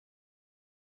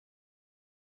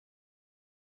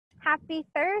Happy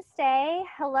Thursday.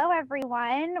 Hello,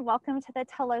 everyone. Welcome to the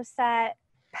Tolosa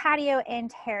Patio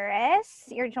and Terrace.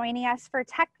 You're joining us for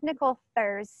Technical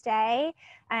Thursday.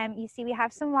 You see we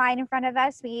have some wine in front of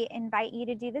us. We invite you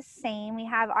to do the same. We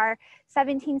have our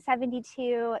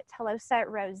 1772 Tolosa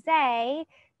Rosé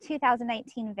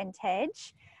 2019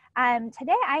 vintage.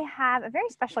 Today I have a very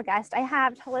special guest. I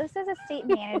have Tolosa's estate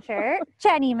manager,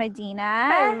 Jenny Medina.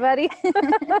 Hi, everybody.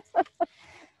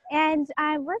 And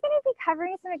we're going to be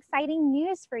covering some exciting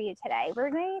news for you today.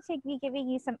 We're going to be giving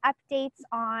you some updates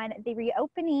on the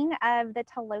reopening of the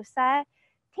Tolosa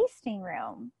tasting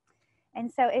room. And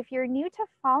so if you're new to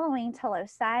following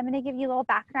Tolosa, I'm going to give you a little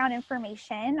background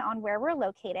information on where we're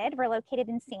located. We're located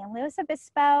in San Luis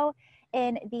Obispo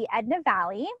in the Edna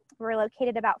Valley. We're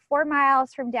located about 4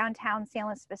 miles from downtown San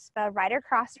Luis Obispo, right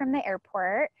across from the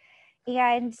airport.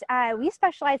 And we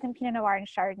specialize in Pinot Noir and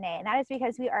Chardonnay, and that is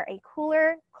because we are a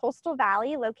cooler coastal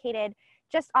valley located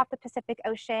just off the Pacific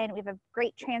Ocean. We have a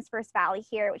great transverse valley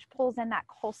here, which pulls in that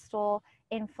coastal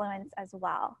influence as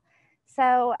well.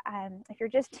 So if you're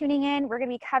just tuning in, we're going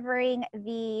to be covering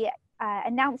the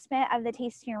announcement of the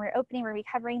tasting room reopening. We're going to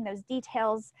be covering those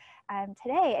details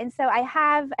today. And so I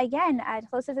have, again,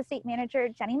 Tolosa's estate manager,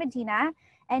 Jenny Medina.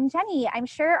 And Jenny, I'm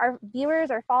sure our viewers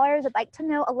or followers would like to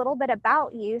know a little bit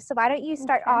about you. So why don't you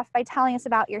start off by telling us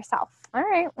about yourself? All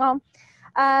right. Well,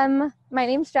 my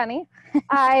name's Jenny.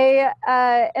 I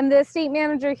am the estate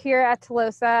manager here at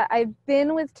Tolosa. I've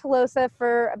been with Tolosa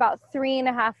for about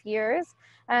 3.5 years,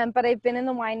 but I've been in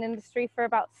the wine industry for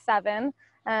about 7.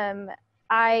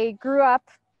 I grew up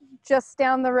just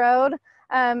down the road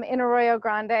in Arroyo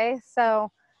Grande, so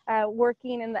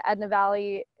working in the Edna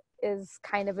Valley is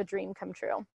kind of a dream come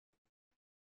true.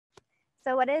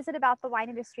 So what is it about the wine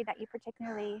industry that you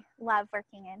particularly love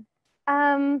working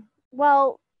in?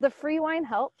 Well, the free wine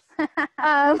helps,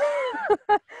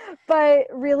 but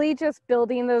really just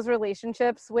building those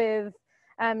relationships with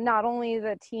not only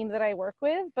the team that I work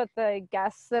with, but the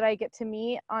guests that I get to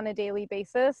meet on a daily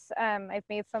basis. I've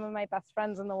made some of my best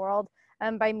friends in the world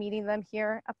by meeting them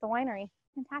here at the winery.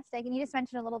 Fantastic. And you just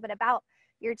mentioned a little bit about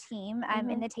your team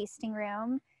in the tasting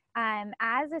room.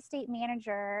 As estate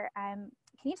manager, can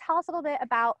you tell us a little bit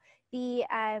about the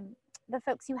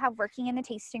folks you have working in the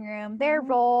tasting room, their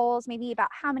roles, maybe about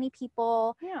how many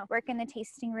people work in the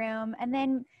tasting room, and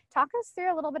then talk us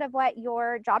through a little bit of what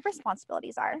your job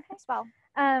responsibilities are as well.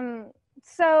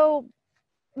 So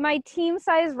my team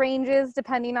size ranges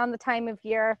depending on the time of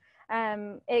year.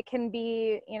 It can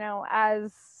be,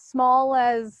 as small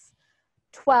as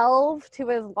 12 to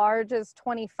as large as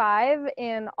 25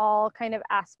 in all kind of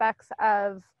aspects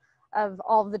of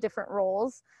all the different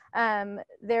roles.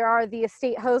 There are the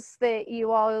estate hosts that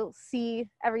you all see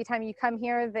every time you come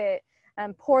here that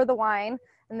pour the wine,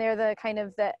 and they're the kind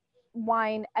of the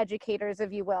wine educators,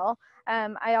 if you will.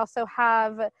 I also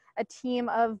have a team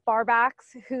of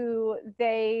barbacks who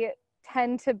they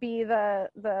tend to be the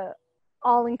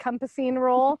all-encompassing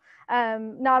role.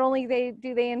 Not only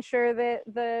do they ensure that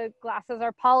the glasses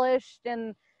are polished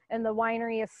and the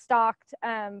winery is stocked,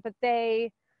 but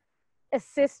they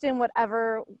assist in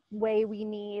whatever way we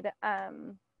need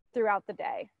throughout the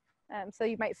day. So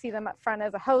you might see them up front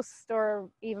as a host or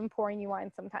even pouring you wine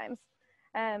sometimes.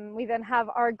 We then have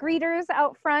our greeters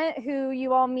out front who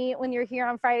you all meet when you're here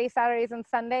on Fridays, Saturdays, and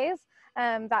Sundays.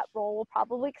 That role will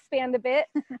probably expand a bit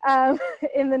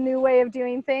in the new way of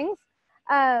doing things.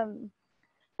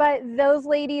 But those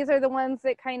ladies are the ones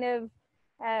that kind of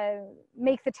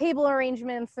make the table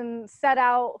arrangements and set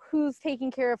out who's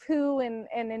taking care of who and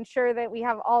ensure that we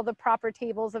have all the proper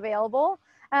tables available.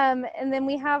 And then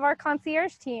we have our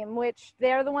concierge team, which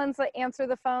they're the ones that answer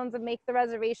the phones and make the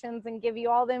reservations and give you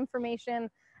all the information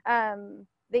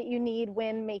that you need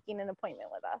when making an appointment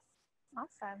with us.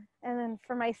 Awesome. And then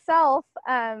for myself,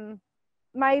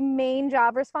 my main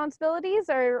job responsibilities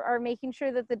are making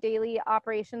sure that the daily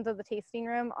operations of the tasting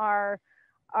room are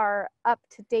up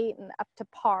to date and up to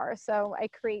par. So I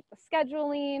create the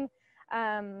scheduling.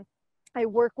 I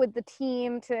work with the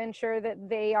team to ensure that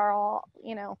they are all,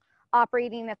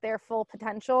 operating at their full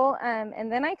potential.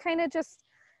 And then I kind of just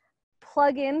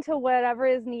plug into whatever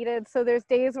is needed. So there's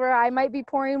days where I might be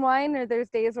pouring wine, or there's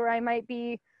days where I might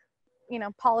be,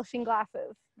 polishing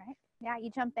glasses. Right. Yeah,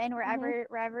 you jump in wherever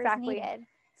Exactly. is needed.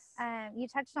 You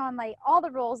touched on like all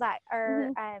the roles that are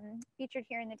featured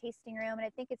here in the tasting room, and I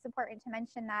think it's important to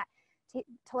mention that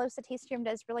Tolosa Tasting Room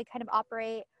does really kind of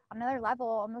operate on another level,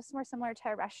 almost more similar to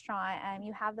a restaurant.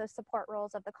 You have those support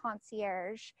roles of the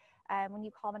concierge when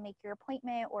you call to make your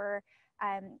appointment, or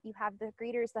You have the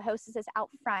greeters, the hostesses out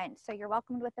front. So you're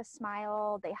welcomed with a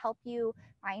smile. They help you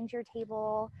find your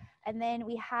table. And then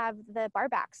we have the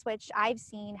barbacks, which I've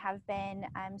seen have been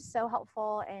so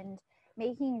helpful and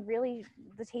making really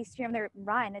the tasting room their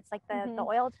run. It's like the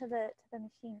oil to the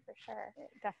machine for sure.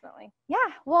 Definitely. Yeah.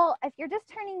 Well, if you're just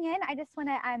turning in, I just want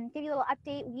to give you a little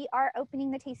update. We are opening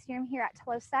the tasting room here at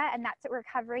Tolosa, and that's what we're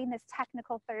covering this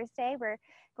technical Thursday. We're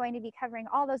going to be covering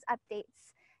all those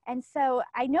updates. And so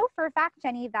I know for a fact,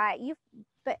 Jenny, that you've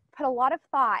put a lot of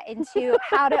thought into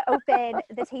how to open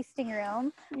the tasting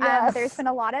room. Yes. There's been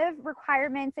a lot of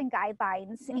requirements and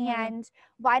guidelines. And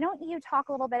why don't you talk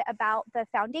a little bit about the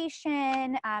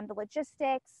foundation, the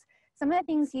logistics, some of the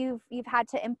things you've had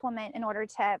to implement in order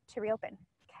to reopen?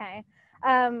 Okay.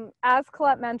 As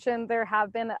Collette mentioned, there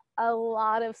have been a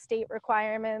lot of state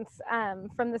requirements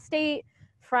from the state,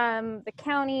 from the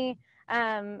county,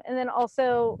 and then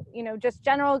also, just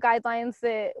general guidelines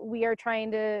that we are trying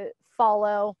to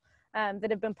follow that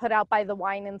have been put out by the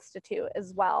Wine Institute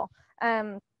as well.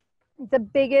 The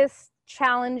biggest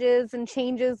challenges and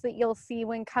changes that you'll see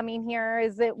when coming here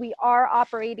is that we are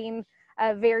operating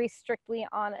very strictly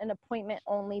on an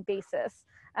appointment-only basis.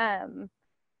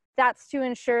 That's to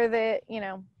ensure that,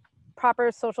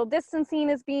 proper social distancing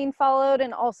is being followed,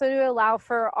 and also to allow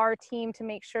for our team to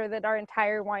make sure that our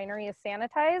entire winery is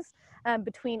sanitized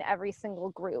between every single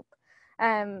group.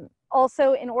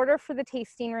 Also, in order for the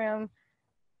tasting room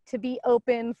to be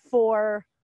open for,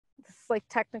 this is like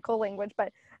technical language,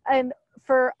 but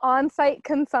for on-site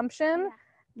consumption,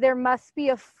 there must be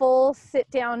a full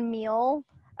sit-down meal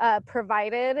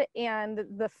provided, and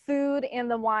the food and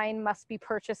the wine must be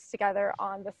purchased together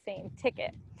on the same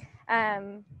ticket.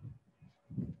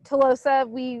 Tolosa,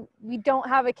 we don't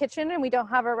have a kitchen and we don't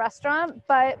have a restaurant,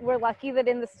 but we're lucky that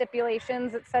in the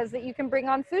stipulations it says that you can bring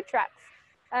on food trucks.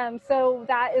 So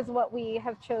that is what we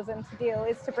have chosen to do,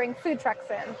 is to bring food trucks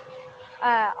in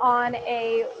on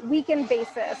a weekend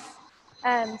basis.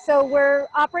 So we're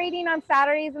operating on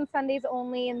Saturdays and Sundays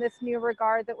only in this new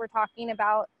regard that we're talking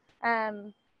about,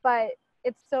 but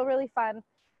it's still really fun.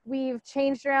 We've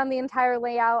changed around the entire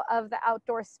layout of the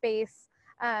outdoor space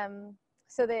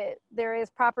so that there is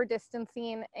proper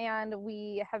distancing, and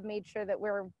we have made sure that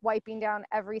we're wiping down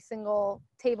every single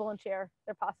table and chair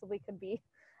there possibly could be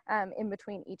in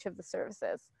between each of the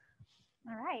services.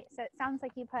 All right. So it sounds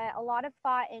like you put a lot of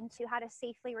thought into how to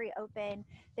safely reopen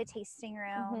the tasting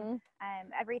room.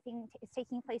 Everything is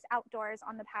taking place outdoors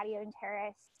on the patio and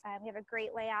terrace. We have a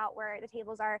great layout where the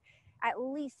tables are at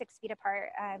least 6 feet apart,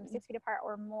 6 feet apart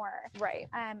or more. Right.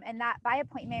 And that by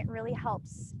appointment really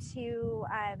helps to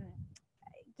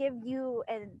give you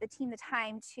and the team the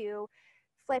time to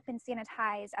flip and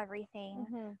sanitize everything.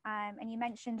 And you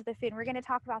mentioned the food. We're going to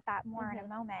talk about that more in a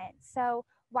moment. So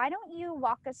why don't you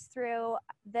walk us through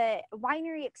the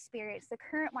winery experience, the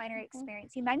current winery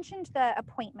experience? You mentioned the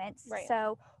appointments. Right.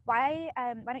 So why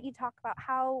don't you talk about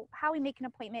how we make an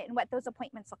appointment and what those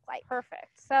appointments look like?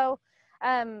 Perfect. So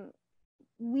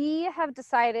we have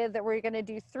decided that we're going to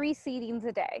do 3 seatings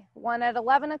a day, one at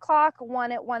 11 o'clock,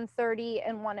 one at 1:30,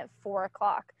 and one at 4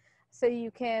 o'clock. So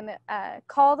you can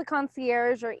call the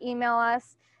concierge or email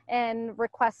us and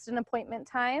request an appointment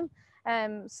time,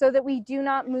 so that we do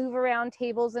not move around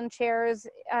tables and chairs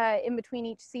in between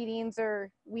each seatings, or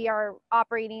we are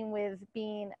operating with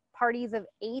being parties of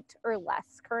 8 or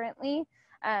less currently,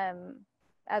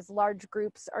 as large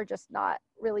groups are just not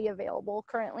really available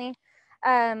currently.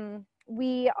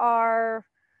 We are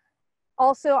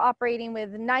also operating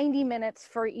with 90 minutes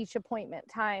for each appointment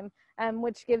time,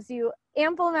 which gives you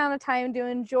ample amount of time to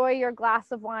enjoy your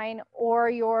glass of wine or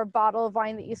your bottle of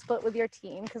wine that you split with your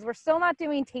team, because we're still not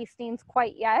doing tastings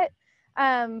quite yet,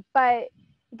 but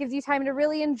it gives you time to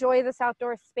really enjoy this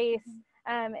outdoor space,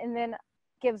 and then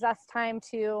gives us time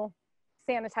to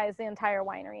sanitize the entire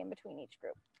winery in between each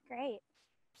group. Great.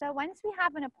 So once we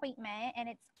have an appointment and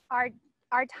it's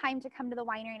our time to come to the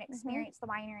winery and experience the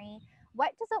winery,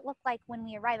 what does it look like when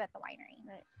we arrive at the winery?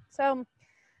 Right. So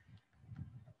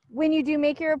when you do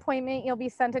make your appointment, you'll be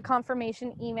sent a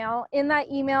confirmation email. In that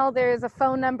email, there is a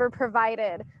phone number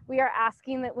provided. We are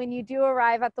asking that when you do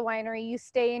arrive at the winery, you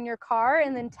stay in your car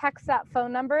and then text that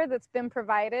phone number that's been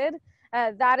provided.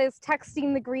 That is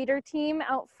texting the greeter team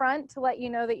out front to let you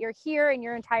know that you're here and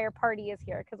your entire party is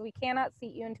here, because we cannot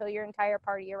seat you until your entire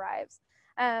party arrives.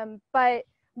 But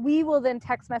we will then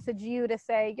text message you to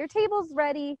say, your table's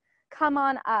ready, come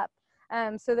on up,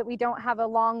 so that we don't have a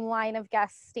long line of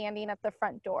guests standing at the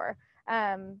front door.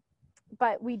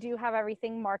 But we do have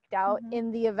everything marked out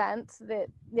in the event that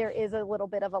there is a little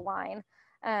bit of a line.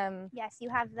 Yes, you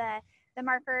have the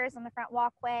markers on the front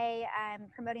walkway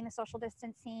promoting the social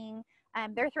distancing.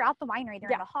 they're throughout the winery.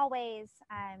 They're Yeah. in the hallways.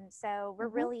 So we're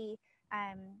really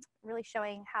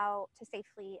showing how to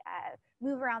safely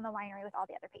move around the winery with all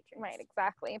the other patrons. Right,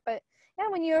 exactly. But yeah,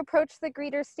 when you approach the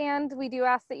greeter stand, we do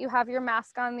ask that you have your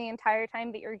mask on the entire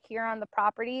time that you're here on the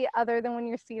property, other than when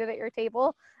you're seated at your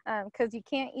table, because you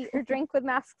can't eat or drink with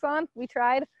masks on. We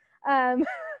tried.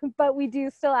 But we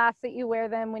do still ask that you wear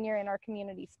them when you're in our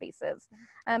community spaces.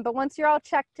 But once you're all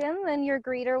checked in, then your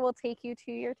greeter will take you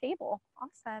to your table.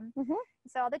 Awesome. Mm-hmm.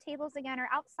 So all the tables, again, are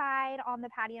outside on the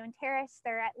patio and terrace.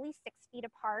 They're at least 6 feet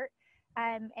apart.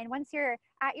 And once you're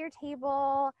at your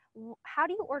table, how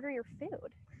do you order your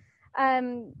food?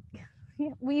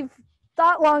 We've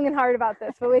thought long and hard about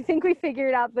this, but we think we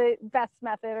figured out the best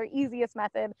method or easiest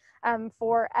method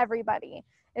for everybody.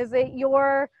 Is that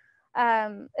your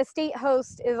estate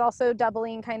host is also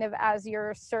doubling kind of as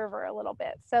your server a little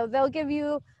bit. So they'll give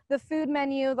you the food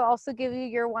menu. They'll also give you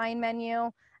your wine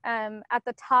menu. At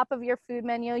the top of your food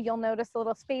menu, you'll notice a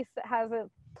little space that has a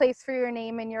place for your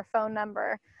name and your phone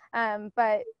number.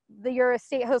 But your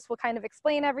estate host will kind of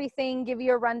explain everything, give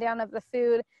you a rundown of the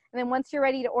food. And then once you're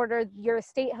ready to order, your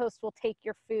estate host will take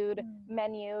your food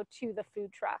menu to the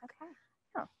food truck.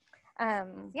 Okay.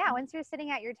 Yeah, once you're sitting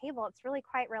at your table, it's really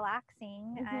quite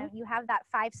relaxing. Mm-hmm. You have that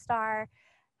 5-star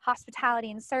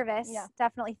hospitality and service,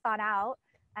 definitely thought out.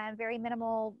 Very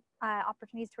minimal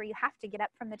opportunities to where you have to get up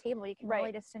from the table. You can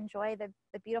really just enjoy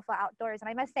the beautiful outdoors. And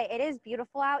I must say, it is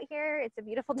beautiful out here. It's a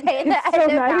beautiful day in the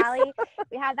valley.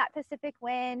 We have that Pacific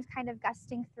wind kind of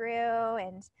gusting through,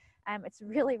 and it's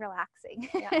really relaxing.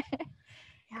 Yeah.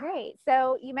 Great.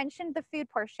 So you mentioned the food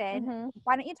portion. Mm-hmm.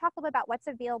 Why don't you talk a little bit about what's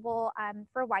available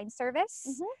for wine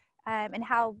service and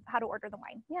how to order the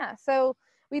wine? Yeah. So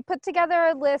we put together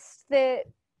a list that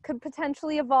could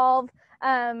potentially evolve,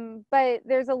 but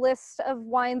there's a list of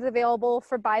wines available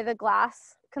for by the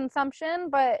glass consumption,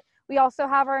 but we also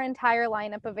have our entire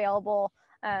lineup available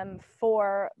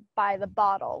for by the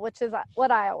bottle, which is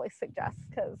what I always suggest,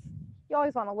 because you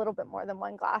always want a little bit more than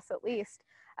one glass at least.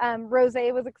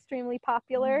 Rosé was extremely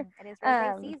popular. It is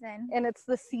rosé season. And it's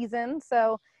the season.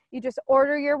 So you just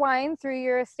order your wine through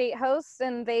your estate hosts,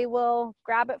 and they will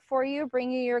grab it for you, bring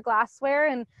you your glassware,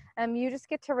 and you just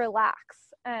get to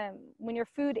relax. When your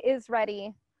food is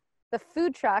ready, the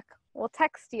food truck will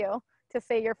text you to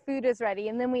say your food is ready.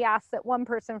 And then we ask that one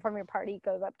person from your party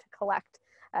goes up to collect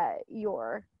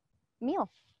your meal.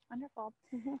 Wonderful.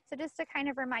 So just to kind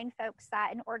of remind folks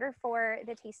that in order for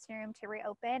the tasting room to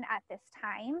reopen at this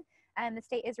time, the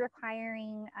state is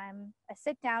requiring a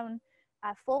sit-down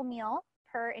full meal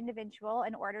per individual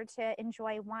in order to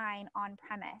enjoy wine on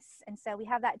premise. And so we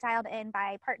have that dialed in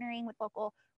by partnering with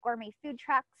local gourmet food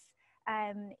trucks.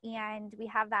 And we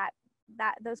have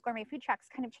those gourmet food trucks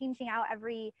kind of changing out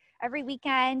every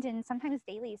weekend and sometimes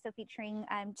daily. So featuring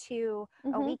 2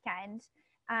 a weekend.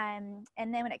 And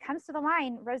then when it comes to the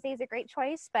wine, rosé is a great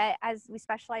choice, but as we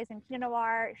specialize in Pinot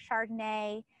Noir,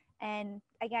 Chardonnay, and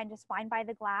again, just wine by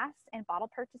the glass and bottle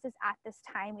purchases at this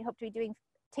time. We hope to be doing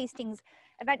tastings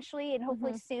eventually and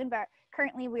hopefully soon, but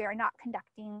currently we are not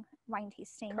conducting wine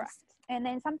tastings. Correct. And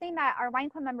then something that our wine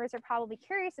club members are probably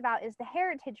curious about is the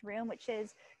Heritage Room, which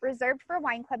is reserved for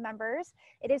wine club members.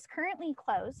 It is currently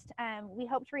closed. We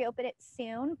hope to reopen it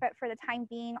soon, but for the time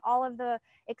being, all of the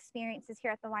experiences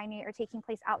here at the winery are taking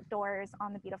place outdoors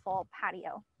on the beautiful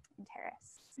patio and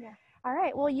terrace. Yeah. All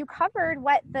right. Well, you covered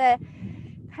what the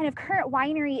kind of current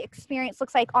winery experience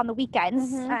looks like on the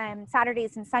weekends,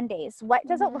 Saturdays and Sundays. What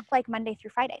does it look like Monday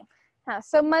through Friday?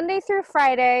 So Monday through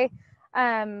Friday,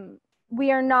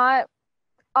 we are not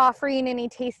offering any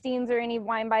tastings or any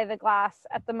wine by the glass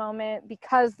at the moment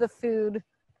because the food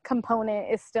component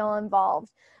is still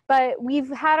involved. But we've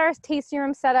had our tasting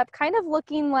room set up kind of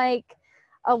looking like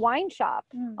a wine shop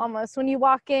almost. When you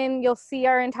walk in, you'll see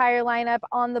our entire lineup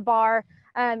on the bar,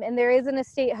 and there is an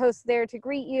estate host there to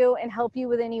greet you and help you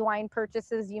with any wine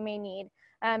purchases you may need.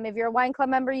 If you're a wine club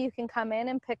member, you can come in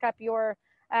and pick up your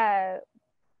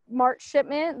March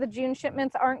shipment. The June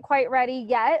shipments aren't quite ready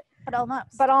yet. But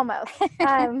almost.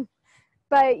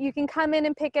 But you can come in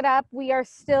and pick it up. We are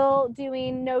still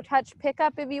doing no-touch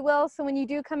pickup, if you will. So when you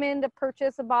do come in to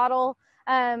purchase a bottle,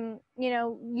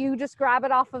 you just grab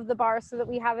it off of the bar so that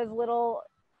we have as little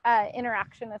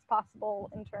interaction as possible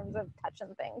in terms of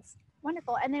touching things.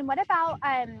 Wonderful. And then what about,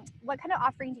 what kind of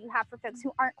offering do you have for folks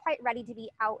who aren't quite ready to be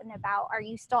out and about? Are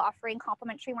you still offering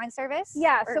complimentary wine service?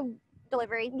 Yeah. So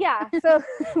delivery. Yeah. So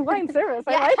wine service.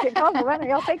 I like it.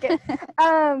 Complimentary. I'll take it.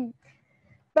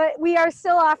 But we are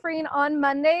still offering on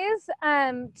Mondays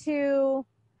if you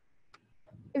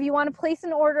want to place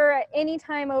an order at any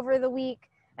time over the week,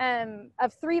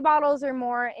 of 3 bottles or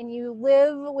more and you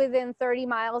live within 30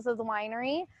 miles of the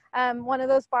winery, one of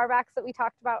those bar backs that we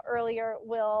talked about earlier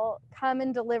will come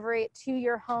and deliver it to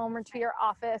your home or to your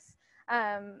office,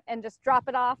 and just drop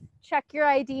it off. Check your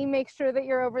ID, make sure that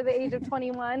you're over the age of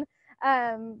 21.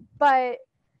 But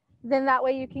then that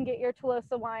way you can get your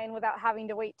Tolosa wine without having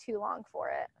to wait too long for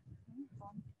it.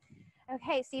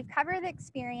 Okay, so you've covered the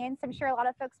experience. I'm sure a lot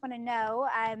of folks want to know,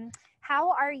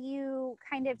 how are you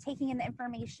kind of taking in the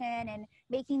information and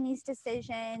making these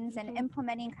decisions and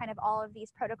implementing kind of all of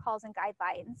these protocols and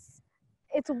guidelines?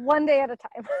 It's one day at a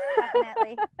time.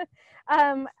 Definitely.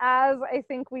 As I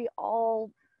think we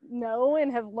all know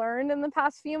and have learned in the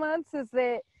past few months, is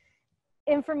that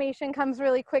information comes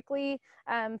really quickly.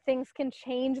 Things can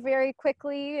change very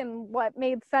quickly, and what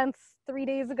made sense 3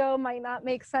 days ago might not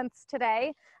make sense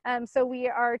today. So we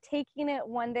are taking it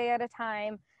one day at a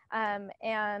time,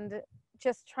 and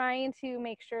just trying to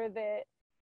make sure that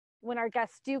when our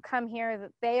guests do come here,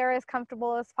 that they are as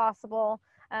comfortable as possible.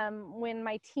 When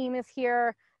my team is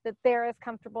here, that they're as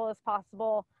comfortable as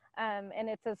possible. And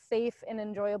it's a safe and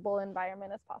enjoyable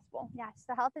environment as possible. Yes,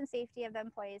 the health and safety of the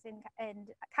employees and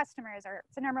customers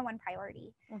it's the number one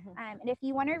priority. And if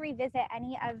you want to revisit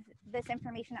any of this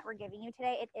information that we're giving you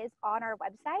today, it is on our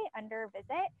website under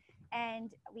Visit, and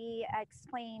we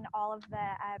explain all of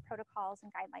the protocols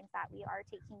and guidelines that we are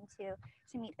taking to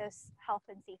meet those health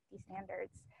and safety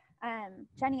standards.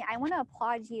 Jenny, I want to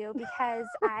applaud you because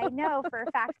I know for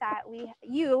a fact that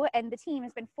you and the team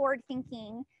has been forward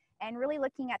thinking and really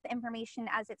looking at the information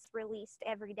as it's released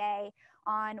every day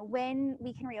on when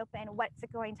we can reopen, what's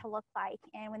it going to look like.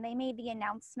 And when they made the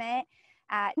announcement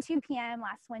at 2 p.m.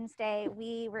 last Wednesday,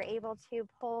 we were able to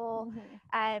pull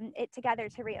it together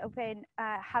to reopen,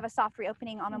 have a soft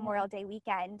reopening on Memorial Day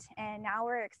weekend. And now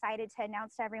we're excited to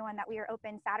announce to everyone that we are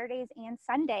open Saturdays and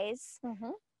Sundays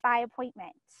by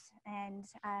appointment. And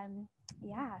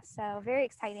yeah, so very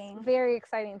exciting. Very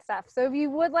exciting stuff. So if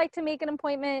you would like to make an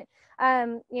appointment,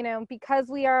 you know, because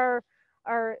we are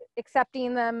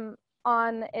accepting them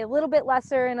on a little bit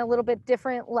lesser and a little bit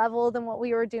different level than what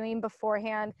we were doing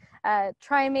beforehand,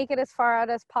 try and make it as far out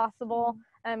as possible,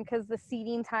 because the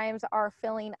seating times are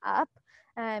filling up.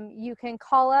 You can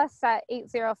call us at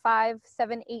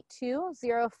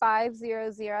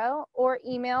 805-782-0500 or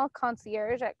email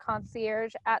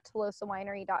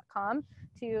concierge@tolosawinery.com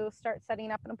to start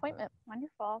setting up an appointment.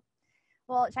 Wonderful.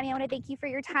 Well, Jenny, I want to thank you for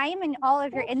your time and all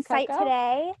of your insight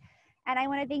today. And I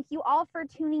want to thank you all for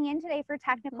tuning in today for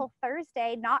Technical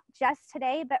Thursday, not just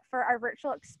today, but for our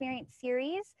virtual experience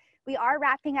series. We are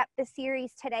wrapping up the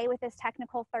series today with this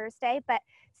Technical Thursday, but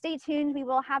stay tuned. We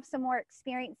will have some more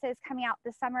experiences coming out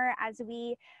this summer as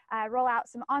we roll out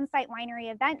some on-site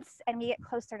winery events and we get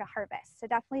closer to harvest. So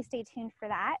definitely stay tuned for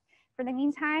that. For the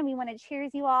meantime, we want to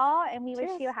cheers you all and we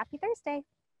wish you a happy Thursday.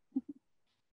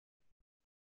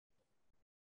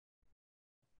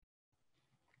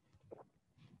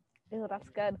 Ooh, that's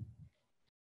good.